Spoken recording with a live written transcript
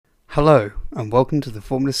Hello, and welcome to the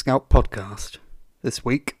Formula Scout podcast. This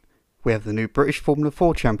week, we have the new British Formula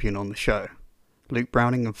 4 champion on the show. Luke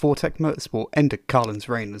Browning and Fortec Motorsport ended Carlin's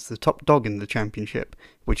reign as the top dog in the championship,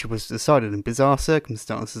 which was decided in bizarre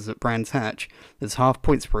circumstances at Brands Hatch, as half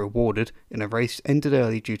points were awarded in a race ended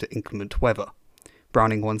early due to inclement weather.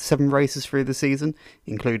 Browning won 7 races through the season,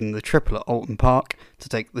 including the triple at Alton Park, to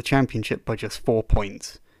take the championship by just 4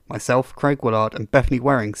 points. Myself, Craig Willard and Bethany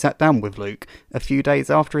Waring sat down with Luke a few days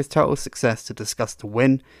after his total success to discuss the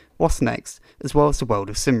win, what's next, as well as the world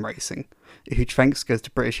of sim racing. A huge thanks goes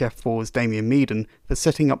to British F4's Damien Meaden for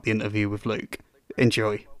setting up the interview with Luke.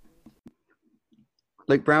 Enjoy.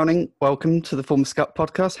 Luke Browning, welcome to the Formula Scout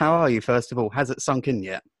podcast. How are you, first of all? Has it sunk in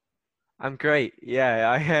yet? I'm great.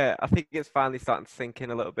 Yeah, I think it's finally starting to sink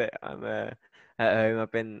in a little bit. I'm at home.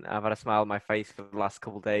 I've had a smile on my face for the last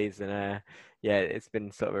couple of days, and yeah, it's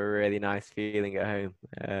been sort of a really nice feeling at home.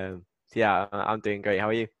 So yeah, I'm doing great. How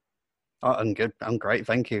are you? Oh, I'm good. I'm great,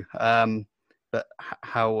 thank you. But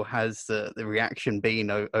how has the reaction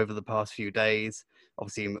been over the past few days?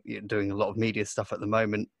 Obviously, you're doing a lot of media stuff at the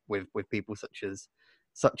moment with people such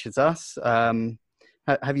as us.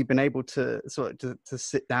 Have you been able to to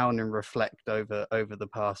sit down and reflect over the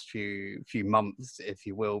past few months, if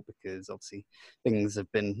you will, because obviously things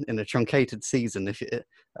have been in a truncated season if it,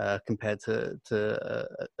 compared to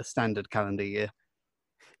a standard calendar year.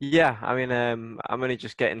 Yeah, I'm only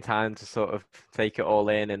just getting time to sort of take it all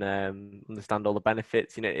in and understand all the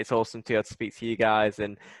benefits. You know, it's awesome to be able to speak to you guys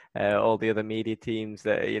and all the other media teams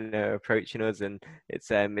that are approaching us, and it's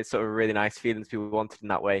sort of a really nice feeling to be wanted in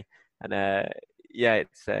that way. And yeah,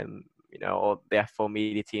 it's all the F4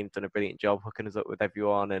 media team's done a brilliant job hooking us up with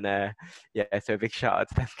everyone, and yeah, so a big shout out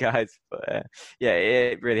to them guys. But yeah,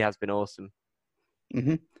 it really has been awesome.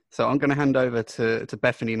 hmm So I'm going to hand over to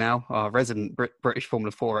Bethany now, our resident British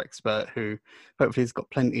Formula 4 expert, who hopefully has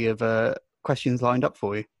got plenty of questions lined up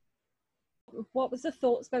for you. What was the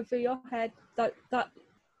thoughts going through your head that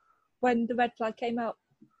when the red flag came out?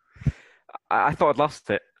 I thought I'd lost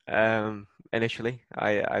it initially.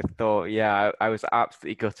 I thought, yeah, I was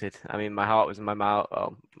absolutely gutted. I mean, my heart was in my mouth.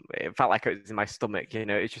 It felt like it was in my stomach. You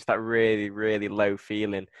know, it's just that really, really low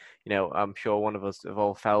feeling. You know, I'm sure one of us have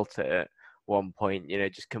all felt it at one point. You know,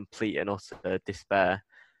 just complete and utter despair.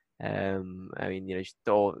 I mean, just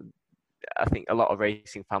all. I think a lot of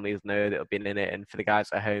racing families know that have been in it, and for the guys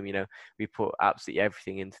at home, we put absolutely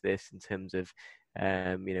everything into this in terms of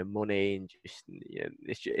money, and just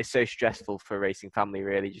it's so stressful for a racing family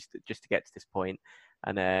really just to get to this point.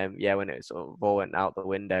 And yeah, when it sort of all went out the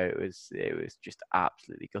window, it was just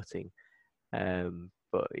absolutely gutting.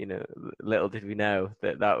 But little did we know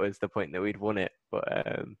that that was the point that we'd won it. But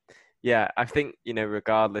yeah, I think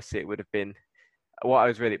regardless, it would have been. What I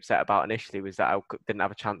was really upset about initially was that I didn't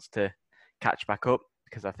have a chance to catch back up,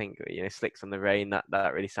 because I think slicks on the rain,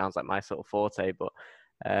 that really sounds like my sort of forte. But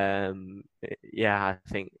yeah, I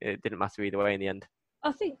think it didn't matter either way in the end.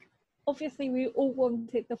 I think obviously we all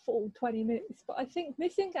wanted the full 20 minutes, but I think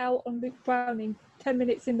missing out on Luke Browning 10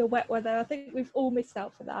 minutes in the wet weather, I think we've all missed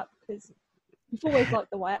out for that, because we've always liked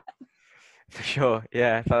the wet. For sure,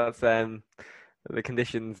 yeah, that's the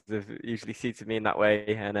conditions have usually suited me in that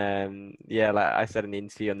way. And yeah, like I said in the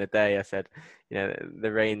interview on the day, I said,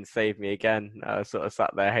 the rain saved me again. I was sort of sat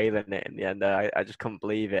there hailing it in the end. I just couldn't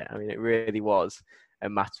believe it. I mean, it really was a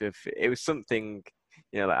matter of, it was something,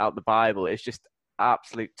 like out the Bible. It's just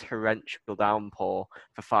absolute torrential downpour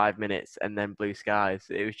for 5 minutes and then blue skies.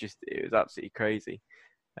 It was absolutely crazy.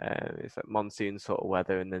 It's like monsoon sort of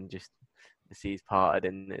weather, and then just the seas parted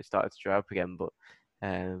and it started to dry up again. But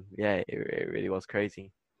yeah, it really was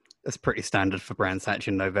crazy. That's pretty standard for Brands Hatch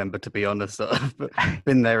in November, to be honest. I've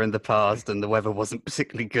been there in the past, and the weather wasn't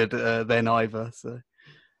particularly good then either. So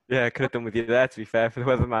Yeah, I could have done with you there, to be fair, for the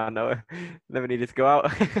weatherman. No, never needed to go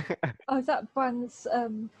out. I was at Brands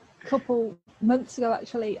couple months ago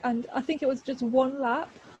actually, and I think it was just one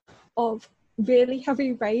lap of really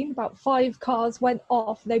heavy rain. About 5 cars went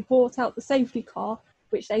off. They brought out the safety car,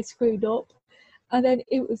 which they screwed up, and then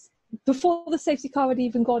it was before the safety car had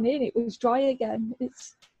even gone in, it was dry again.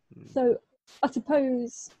 So I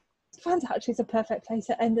suppose France actually is a perfect place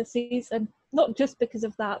to end the season, not just because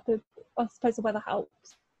of that, but I suppose the weather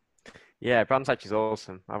helps. Yeah, Brands actually is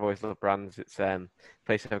awesome. I've always loved Brands. It's a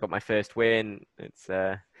place I've got my first win. It's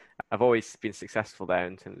I've always been successful there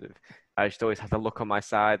in terms of, I just always had the luck on my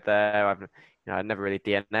side there. I've never really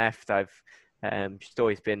DNF'd. I've just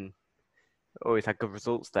always had good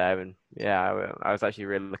results there. And yeah, I was actually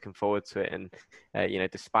really looking forward to it. And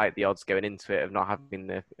despite the odds going into it of not having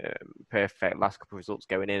the perfect last couple of results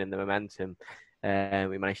going in and the momentum,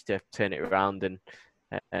 we managed to turn it around.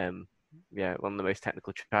 And one of the most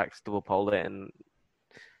technical tracks, double pole it, and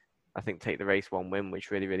I think take the race 1 win,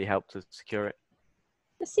 which really, really helped us secure it.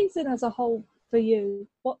 The season as a whole for you,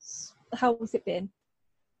 how has it been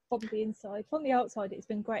from the inside? From the outside, it's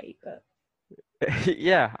been great, but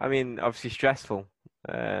Yeah, I mean, obviously stressful.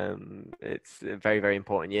 It's a very, very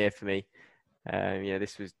important year for me.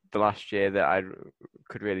 This was the last year that I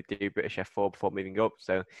could really do British F4 before moving up.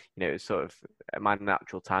 So, it was sort of my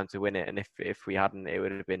natural time to win it. And if we hadn't, it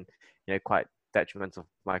would have been, quite detrimental for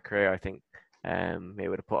my career, I think. It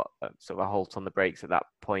would have put sort of a halt on the brakes at that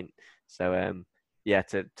point. So,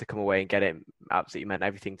 to come away and get it absolutely meant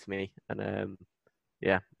everything to me. And,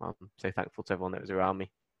 I'm so thankful to everyone that was around me.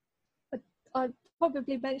 I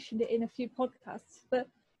probably mentioned it in a few podcasts, but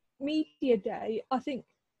Media Day, I think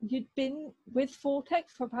you'd been with Fortec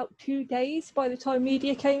for about 2 days by the time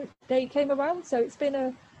Day came around. So it's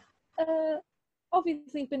been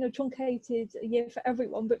obviously been a truncated year for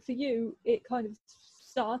everyone, but for you, it kind of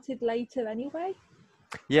started later anyway.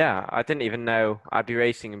 Yeah, I didn't even know I'd be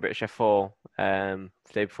racing in British F4 the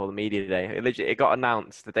day before the Media Day. It got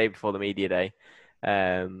announced the day before the Media Day.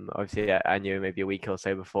 Obviously, I knew maybe a week or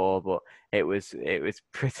so before, but it was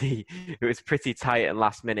pretty tight and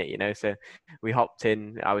last minute, So we hopped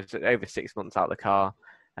in. I was over 6 months out of the car,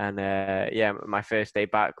 and my first day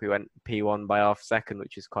back, we went P1 by half a second,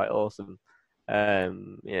 which is quite awesome.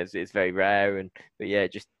 It's very rare, but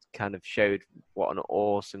it just kind of showed what an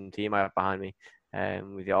awesome team I have behind me.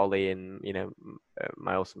 With Ollie and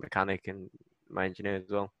my awesome mechanic and my engineer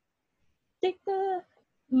as well. Did the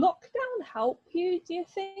lockdown help you, do you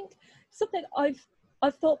think? Something I've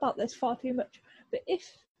thought about this far too much, but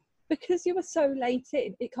because you were so late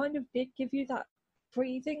in, it kind of did give you that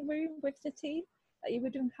breathing room with the team that you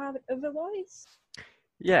wouldn't have otherwise.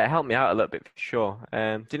 Yeah, it helped me out a little bit for sure.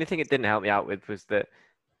 The only thing it didn't help me out with was that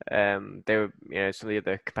they were, some of the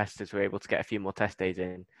other competitors were able to get a few more test days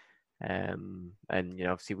in. And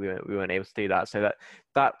obviously we weren't able to do that, so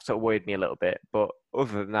that sort of worried me a little bit. But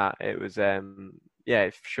other than that, it was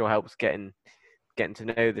it sure helps getting to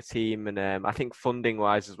know the team, and I think funding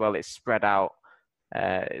wise as well, it spread out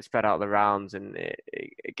the rounds, and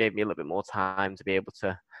it gave me a little bit more time to be able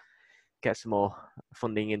to get some more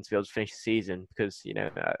funding in to be able to finish the season, because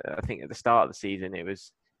I think at the start of the season it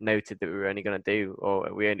was noted that we were only going to do,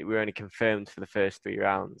 or we were only confirmed for the first 3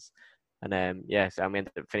 rounds. And so we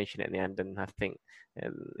ended up finishing it in the end, and I think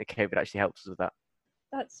the COVID actually helps us with that.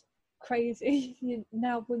 That's crazy. You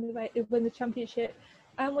now win the championship,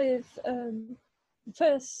 and with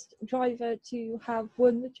first driver to have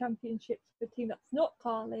won the championship for a team that's not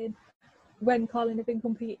Carlin when Carlin have been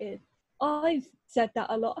competing. I've said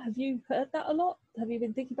that a lot. Have you heard that a lot? Have you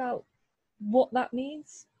been thinking about what that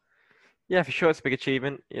means? Yeah, for sure, it's a big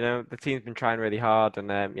achievement. The team's been trying really hard, and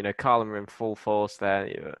Carlin were in full force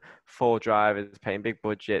there. 4 drivers paying big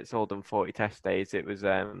budgets, all done 40 test days. It was,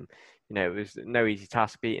 it was no easy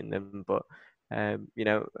task beating them, but I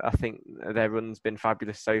think their run's been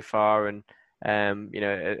fabulous so far, and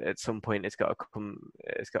at some point it's got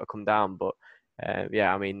to come down. But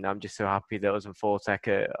I'm just so happy that us and Fortec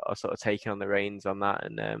are sort of taking on the reins on that,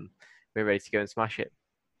 and we're ready to go and smash it.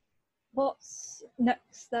 What's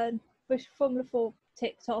next then? Formula 4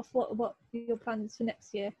 ticked off. What are your plans for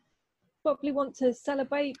next year? Probably want to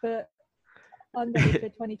celebrate, but I'm ready for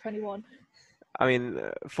 2021. I mean,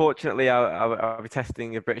 fortunately, I'll be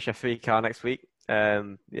testing a British F3 car next week.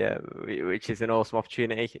 Which is an awesome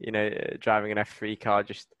opportunity. Driving an F3 car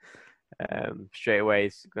just straight away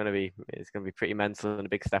is going to be pretty mental and a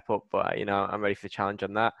big step up. But I'm ready for the challenge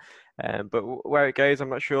on that. But where it goes, I'm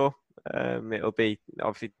not sure. It'll be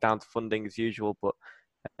obviously down to funding as usual, but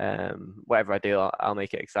whatever I do, I'll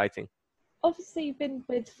make it exciting. Obviously, you've been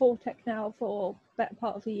with Fortec now for a better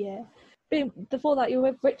part of a year. Before that, you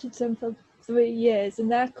were with Richardson for 3 years,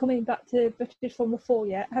 and they're coming back to British Formula 4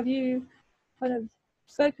 yet. Have you kind of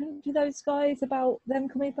spoken to those guys about them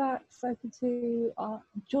coming back? Spoken to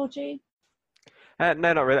Georgie? No,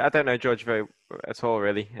 not really. I don't know George at all,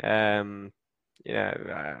 really. I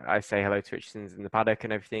say hello to Richardson's in the paddock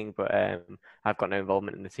and everything, but I've got no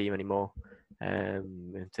involvement in the team anymore at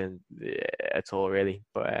all, really.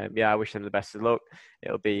 But I wish them the best of luck.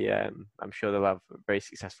 It'll be, I'm sure they'll have a very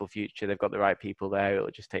successful future. They've got the right people there.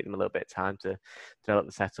 It'll just take them a little bit of time to develop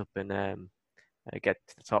the setup and get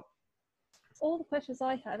to the top. All the questions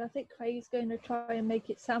I had, I think Craig's going to try and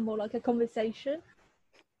make it sound more like a conversation.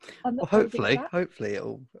 Well, hopefully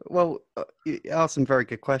it'll. Well, you asked some very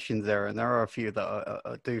good questions there, and there are a few that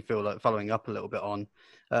I do feel like following up a little bit on.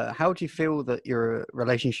 How do you feel that your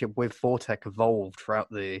relationship with Fortec evolved throughout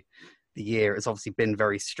the year? It's obviously been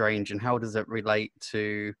very strange, and how does it relate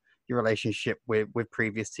to your relationship with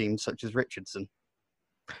previous teams such as Richardson?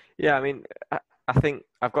 Yeah, I mean, I think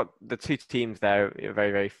I've got the two teams there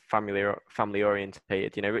very, very family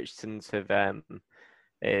orientated. You know, Richardson's have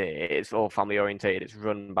it's all family orientated. It's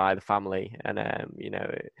run by the family, and you know,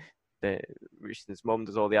 the Richardson's mum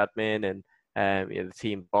does all the admin, and you know, the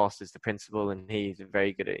team boss is the principal, and he's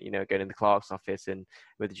very good at, you know, going in the clerk's office and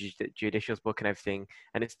with the judicials book and everything.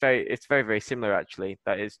 And it's very, very similar actually.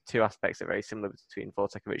 That is two aspects that are very similar between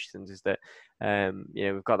Fortec and Richardson's. Is that you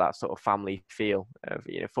know, we've got that sort of family feel.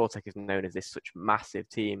 You know, Fortec is known as this such massive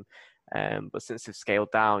team, but since they've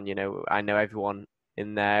scaled down, you know, I know everyone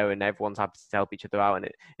in there and everyone's happy to help each other out, and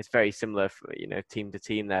it's very similar for, you know, team to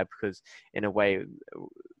team there, because in a way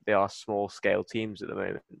they are small scale teams at the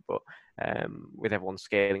moment, but with everyone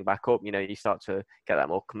scaling back up, you know, you start to get that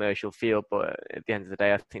more commercial feel. But at the end of the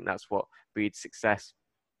day, I think that's what breeds success.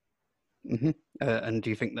 Mm-hmm. And do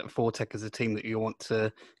you think that Fortec is a team that you want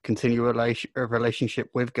to continue a relationship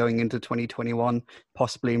with going into 2021,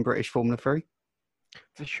 possibly in British Formula 3?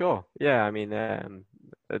 For sure, yeah. I mean,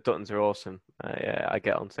 the Duttons are awesome. I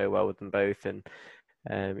get on so well with them both, and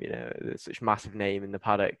you know, there's such a massive name in the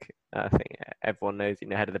paddock. I think everyone knows, you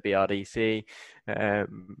know, head of the BRDC.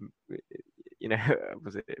 You know,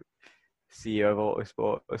 was it CEO of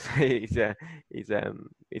Autosport?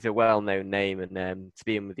 He's a well-known name, and to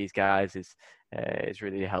be in with these guys is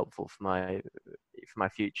really helpful for my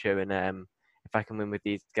future. And if I can win with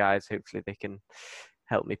these guys, hopefully they can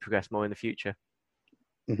help me progress more in the future.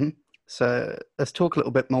 Mm-hmm. So let's talk a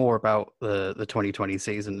little bit more about the 2020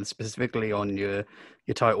 season, specifically on your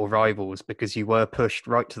title rivals, because you were pushed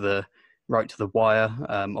right to the wire.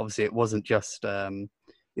 Obviously, it wasn't just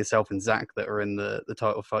yourself and Zach that are in the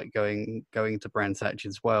title fight going to Brands Hatch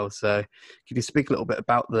as well. So could you speak a little bit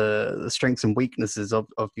about the strengths and weaknesses of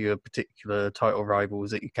your particular title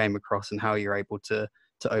rivals that you came across, and how you're able to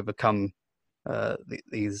overcome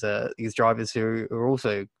these drivers who are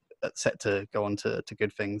also set to go on to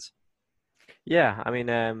good things? Yeah, I mean,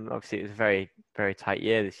 obviously it was a very, very tight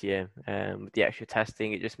year this year. With the extra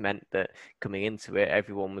testing, it just meant that coming into it,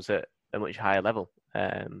 everyone was at a much higher level.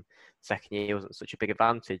 Second year wasn't such a big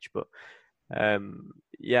advantage, but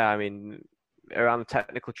yeah, I mean, around the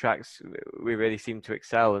technical tracks, we really seemed to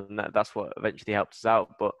excel, and that's what eventually helped us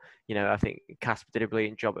out. But you know, I think Casper did a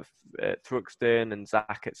brilliant job at Thruxton and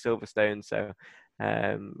Zach at Silverstone. So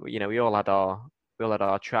you know, we all had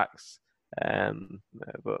our tracks.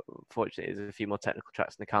 But fortunately, there's a few more technical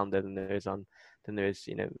tracks in the calendar than there is,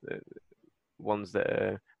 you know, ones that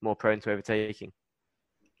are more prone to overtaking.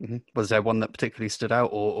 Mm-hmm. Was there one that particularly stood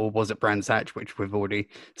out, or was it Brands Hatch, which we've already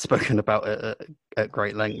spoken about at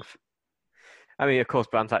great length? I mean, of course,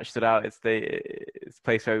 Brands Hatch stood out. It's the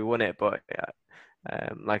place where we won it, but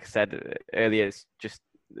like I said earlier, it's just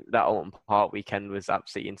that Alton Park weekend was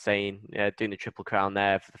absolutely insane. Doing the Triple Crown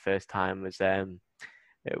there for the first time was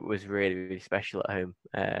it was really, really special at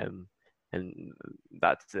home. And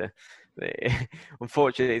that's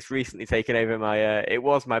unfortunately, it's recently taken over my. It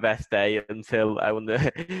was my best day until I won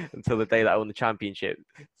until the day that I won the championship.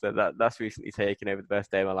 So that's recently taken over the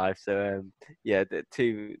best day of my life. So yeah, the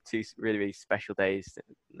two really, really special days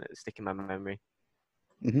stick in my memory.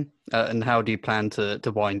 Mm-hmm. And how do you plan to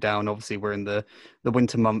wind down? Obviously, we're in the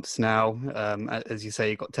winter months now. As you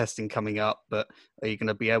say, you've got testing coming up, but are you going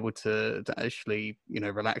to be able to actually, you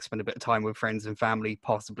know, relax, spend a bit of time with friends and family,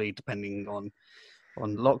 possibly depending on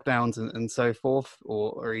lockdowns and so forth,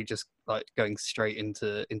 or are you just like going straight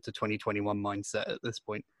into 2021 mindset at this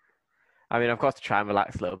point? I mean, I've got to try and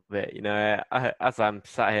relax a little bit. You know, as I'm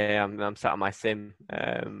sat here, I'm sat on my sim.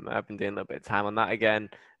 I've been doing a little bit of time on that again.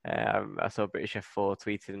 I saw British F4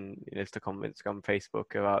 tweeting, you know, stuck on Instagram,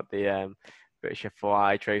 Facebook about the British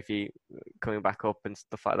F4i trophy coming back up and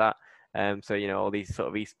stuff like that. So, you know, all these sort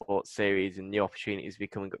of esports series and new opportunities be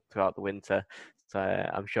coming up throughout the winter. So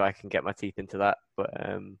I'm sure I can get my teeth into that. But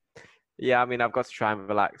yeah, I mean, I've got to try and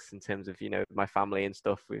relax in terms of, you know, my family and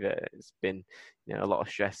stuff. It's been, you know, a lot of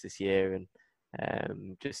stress this year,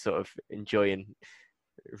 and just sort of enjoy and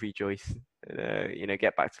rejoice. You know,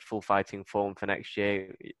 get back to full fighting form for next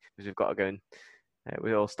year, because we've got to go and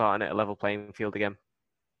we're all starting at a level playing field again.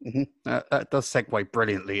 Mm-hmm. That does segue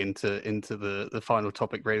brilliantly into the final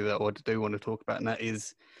topic really that I do want to talk about, and that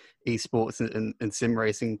is esports and sim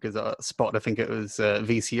racing. Because I spotted, I think it was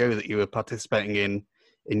VCO that you were participating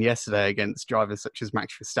in yesterday against drivers such as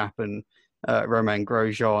Max Verstappen, Romain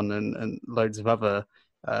Grosjean, and loads of other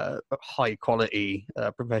high quality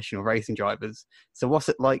professional racing drivers. So what's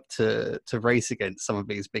it like to race against some of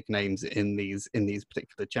these big names in these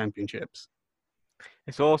particular championships?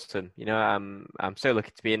 It's awesome. You know, I'm so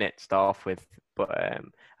lucky to be in it to start off with, but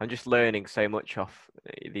I'm just learning so much off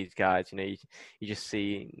these guys. You just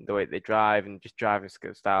see the way they drive and just driving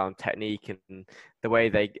style and technique and the way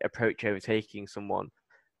they approach overtaking someone.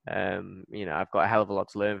 I've got a hell of a lot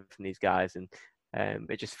to learn from these guys, and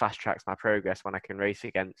it just fast tracks my progress when I can race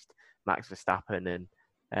against Max Verstappen and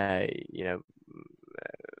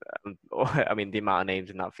I mean, the amount of names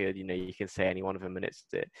in that field, you can say any one of them, and it's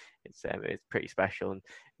pretty special. And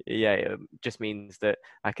yeah, it just means that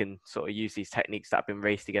I can sort of use these techniques that I've been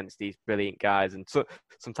raced against these brilliant guys, and so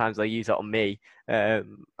sometimes they use that on me.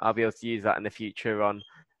 I'll be able to use that in the future on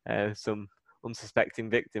some unsuspecting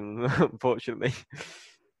victim, unfortunately.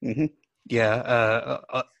 Mm-hmm. Yeah,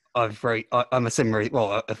 I'm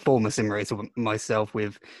a former sim racer myself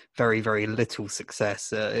with very, very little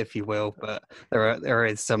success, if you will. But there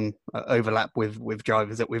is some overlap with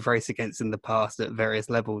drivers that we've raced against in the past at various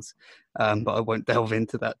levels. But I won't delve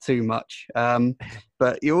into that too much.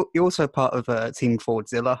 But you're also part of Team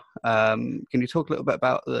Fordzilla. Can you talk a little bit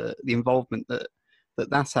about the involvement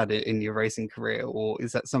that's had in your racing career, or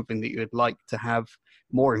is that something that you would like to have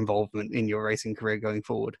more involvement in your racing career going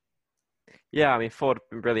forward? Yeah, I mean, Ford have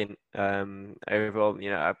been brilliant. Overall,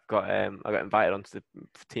 I got invited onto the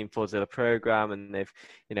Team Fordzilla program, and they've,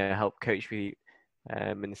 helped coach me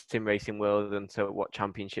in the sim racing world and so what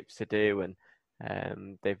championships to do, and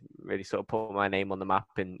they've really sort of put my name on the map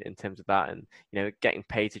in terms of that. And getting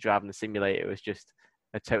paid to drive in the simulator was just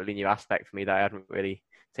a totally new aspect for me that I hadn't really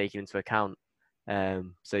taken into account.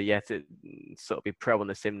 So yeah, to sort of be pro on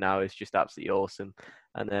the sim now is just absolutely awesome.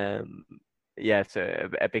 And yeah, so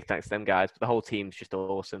a big thanks to them guys. But the whole team's just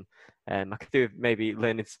awesome. I could do with maybe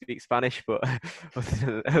learning to speak Spanish, but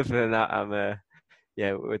other than that,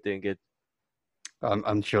 yeah, we're doing good.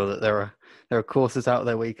 I'm sure that there are courses out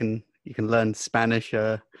there where you can learn Spanish.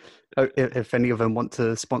 If any of them want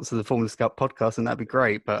to sponsor the Formula Scout podcast, then that'd be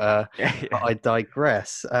great. But but I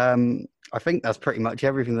digress. I think that's pretty much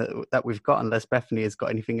everything that we've got, unless Bethany has got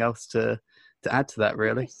anything else to add to that,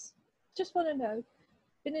 really. Just want to know,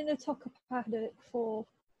 been in a TOCA paddock for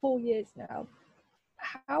 4 years now.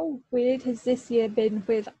 How weird has this year been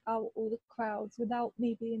without all the crowds, without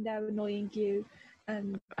me being there annoying you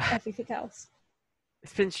and everything else?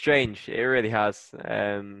 It's been strange. It really has.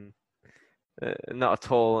 Not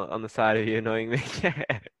at all on the side of you annoying me.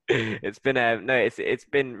 It's been it's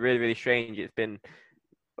been really, really strange. It's been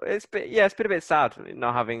a bit sad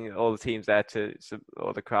not having all the teams there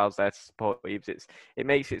or the crowds there to support you. It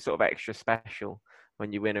makes it sort of extra special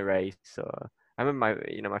when you win a race. So I remember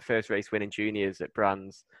my first race win in juniors at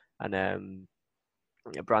Brands and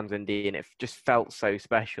Brands Indy, and it just felt so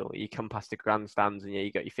special. You come past the grandstands and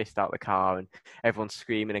you got your fist out the car and everyone's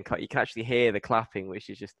screaming and you can actually hear the clapping, which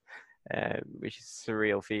is just a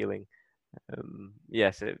surreal feeling.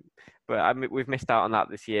 But we've missed out on that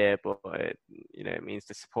this year. But it means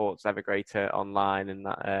the support's ever greater online, and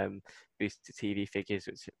that boosts the TV figures,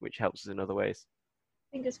 which helps us in other ways.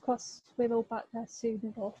 Fingers crossed we're all back there soon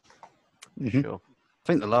enough. Mm-hmm. Sure. I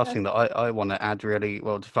think the last thing that I want to add, really,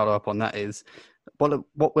 to follow up on that is,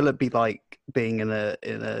 what will it be like being in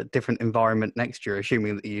a different environment next year,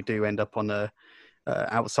 assuming that you do end up on a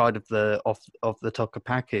outside of the TOCA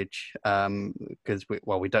package, because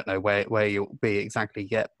we don't know where you'll be exactly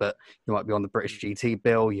yet, but you might be on the British GT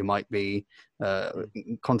bill, you might be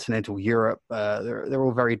continental Europe. They're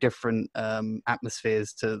all very different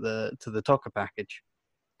atmospheres to the TOCA package.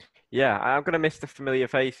 Yeah, I'm gonna miss the familiar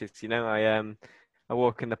faces. I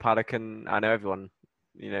walk in the paddock and I know everyone.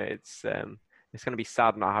 It's gonna be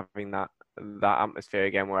sad not having that atmosphere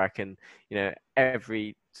again, where I can,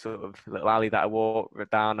 every sort of little alley that I walk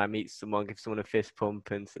down, I meet someone, give someone a fist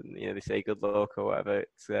pump, and they say good luck or whatever.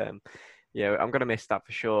 It's I'm gonna miss that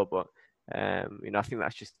for sure. But I think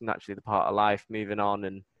that's just naturally the part of life. Moving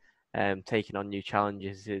on and taking on new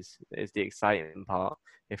challenges is the exciting part.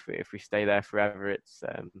 If we stay there forever, it's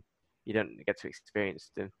you don't get to experience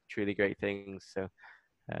the truly great things. So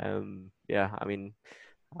I mean,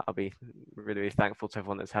 I'll be really, really thankful to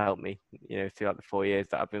everyone that's helped me, throughout the 4 years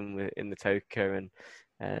that I've been in the TOCA, and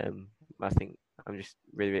I think I'm just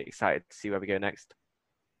really, really excited to see where we go next.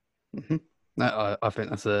 Mm-hmm. No, I think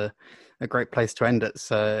that's a great place to end it.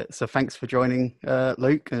 So thanks for joining,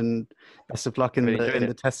 Luke, and best of luck in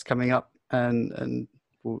the tests coming up, and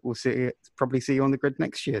we'll probably see you on the grid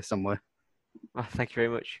next year somewhere. Thank you very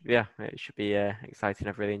much. Yeah, it should be exciting.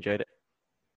 I've really enjoyed it.